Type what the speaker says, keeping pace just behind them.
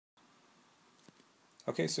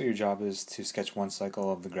Okay, so your job is to sketch one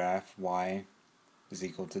cycle of the graph y is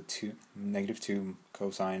equal to -2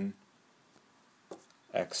 cosine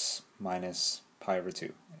x minus pi over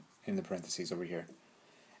 2 in the parentheses over here.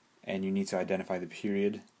 And you need to identify the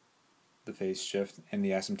period, the phase shift, and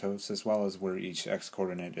the asymptotes, as well as where each x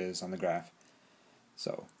coordinate is on the graph.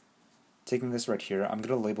 So, taking this right here, I'm going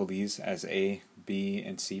to label these as A, B,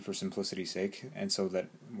 and C for simplicity's sake, and so that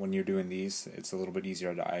when you're doing these, it's a little bit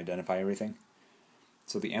easier to identify everything.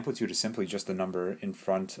 So the amplitude is simply just the number in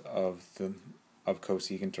front of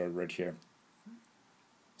cosecant right here.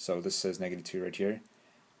 So this says -2 right here,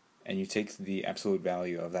 and you take the absolute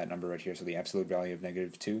value of that number right here. So the absolute value of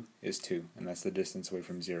 -2 is 2, and that's the distance away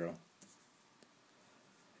from 0.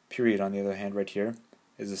 Period, on the other hand, right here,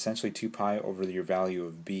 is essentially 2 pi over your value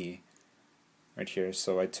of b right here.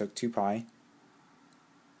 So I took 2 pi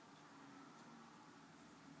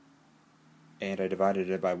and I divided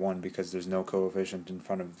it by 1 because there's no coefficient in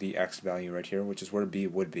front of the x value right here, which is where b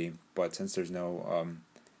would be. But since there's no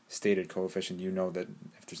stated coefficient, you know that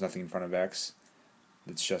if there's nothing in front of x,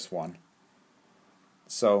 it's just 1.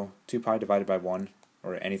 So 2 pi divided by 1,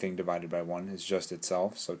 or anything divided by 1, is just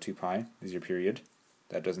itself. So 2 pi is your period.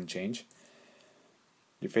 That doesn't change.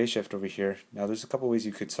 Your phase shift over here, now there's a couple ways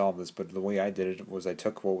you could solve this, but the way I did it was I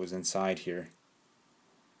took what was inside here,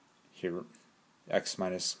 x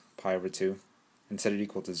minus pi over 2, and set it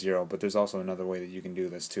equal to 0, but there's also another way that you can do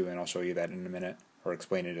this too, and I'll show you that in a minute, or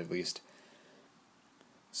explain it at least.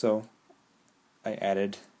 So I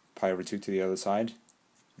added pi over 2 to the other side,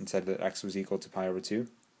 and said that x was equal to pi over 2,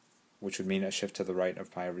 which would mean a shift to the right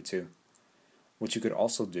of pi over 2. What you could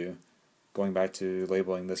also do, going back to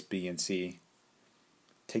labeling this b and c,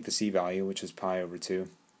 take the c value, which is pi over 2,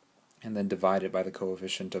 and then divide it by the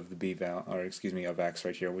coefficient of the b value, or excuse me, of x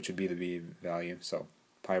right here, which would be the b value. So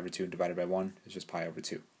pi over 2 divided by 1 is just pi over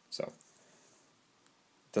 2. So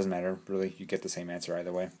it doesn't matter, really, you get the same answer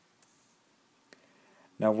either way.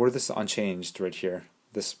 Now, were this unchanged right here,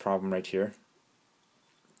 this problem right here,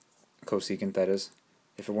 cosecant that is,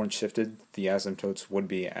 if it weren't shifted, the asymptotes would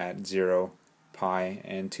be at 0, pi,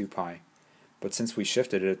 and 2 pi. But since we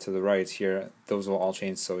shifted it to the right here, those will all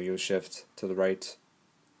change, so you'll shift to the right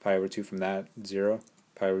pi over 2 from that 0,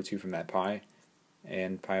 pi over 2 from that pi,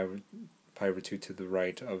 and pi over 2 to the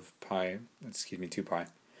right of 2 pi,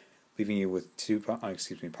 leaving you with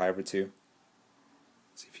pi over 2.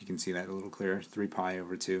 Let's see if you can see that a little clearer. 3 pi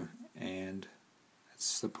over 2, and it's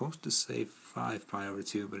supposed to say 5 pi over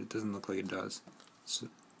 2, but it doesn't look like it does. So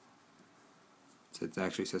it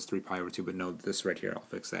actually says 3 pi over 2, but no, this right here, I'll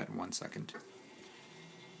fix that in 1 second.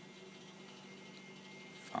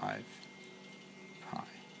 5 pi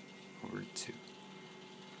over 2.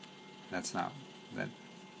 That's not that.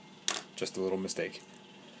 Just a little mistake.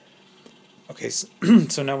 Okay,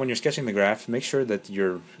 so now when you're sketching the graph, make sure that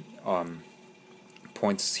your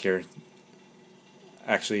points here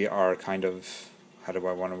actually are kind of, how do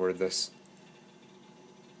I want to word this?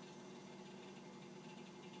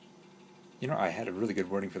 You know, I had a really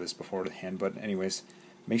good wording for this beforehand, but anyways,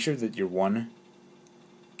 make sure that your 1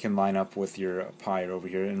 can line up with your pi over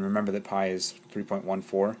here, and remember that pi is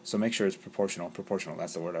 3.14, so make sure it's proportional. Proportional,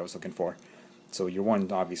 that's the word I was looking for. So your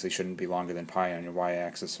 1 obviously shouldn't be longer than pi on your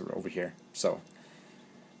y-axis over here. So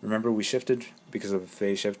remember, we shifted because of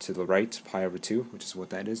phase shift to the right, pi over 2, which is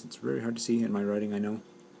what that is. It's very hard to see in my writing, I know.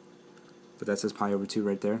 But that says pi over 2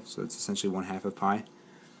 right there, so it's essentially 1/2 of pi.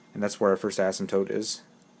 And that's where our first asymptote is.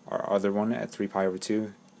 Our other one at 3 pi over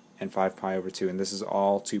 2 and 5 pi over 2. And this is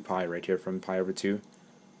all 2 pi right here, from pi over 2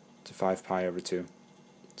 to 5 pi over 2.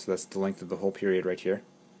 So that's the length of the whole period right here,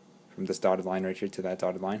 from this dotted line right here to that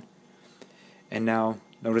dotted line. And now,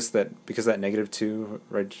 notice that because that -2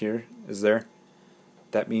 right here is there,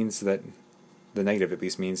 that means that, the negative at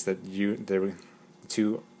least means that the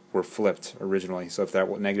 2 were flipped originally. So if that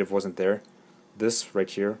negative wasn't there, this right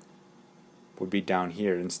here would be down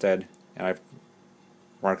here instead. And I've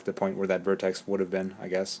marked the point where that vertex would have been, I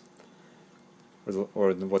guess.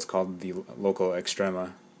 Or what's called the local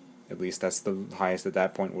extrema. At least that's the highest that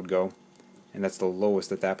that point would go. And that's the lowest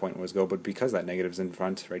that that point would go. But because that negative's in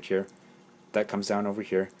front right here, that comes down over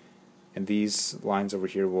here. And these lines over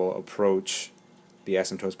here will approach the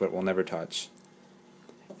asymptotes, but will never touch.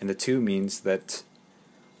 And the 2 means that,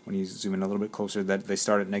 when you zoom in a little bit closer, that they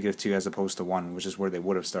start at -2 as opposed to 1, which is where they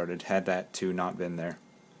would have started had that 2 not been there.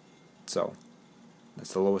 So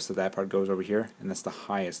that's the lowest that that part goes over here, and that's the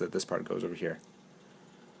highest that this part goes over here.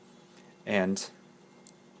 And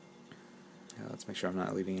let's make sure I'm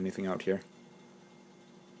not leaving anything out here.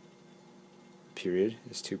 Period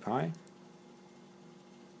is 2 pi.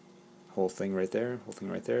 Whole thing right there,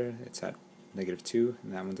 it's at -2,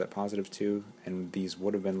 and that one's at +2, and these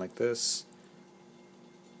would have been like this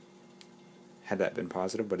had that been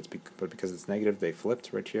positive, but because it's negative, they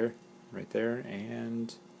flipped right here, right there,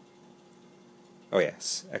 and oh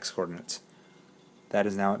yes, x coordinates. That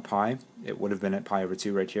is now at pi. It would have been at pi over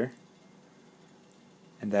 2 right here,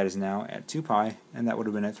 and that is now at 2 pi, and that would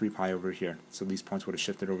have been at 3 pi over here. So these points would have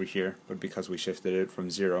shifted over here, but because we shifted it from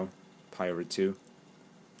 0, pi over 2,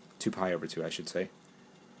 2 pi over 2 I should say,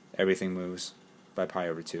 everything moves by pi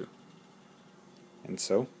over 2. And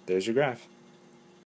so, there's your graph.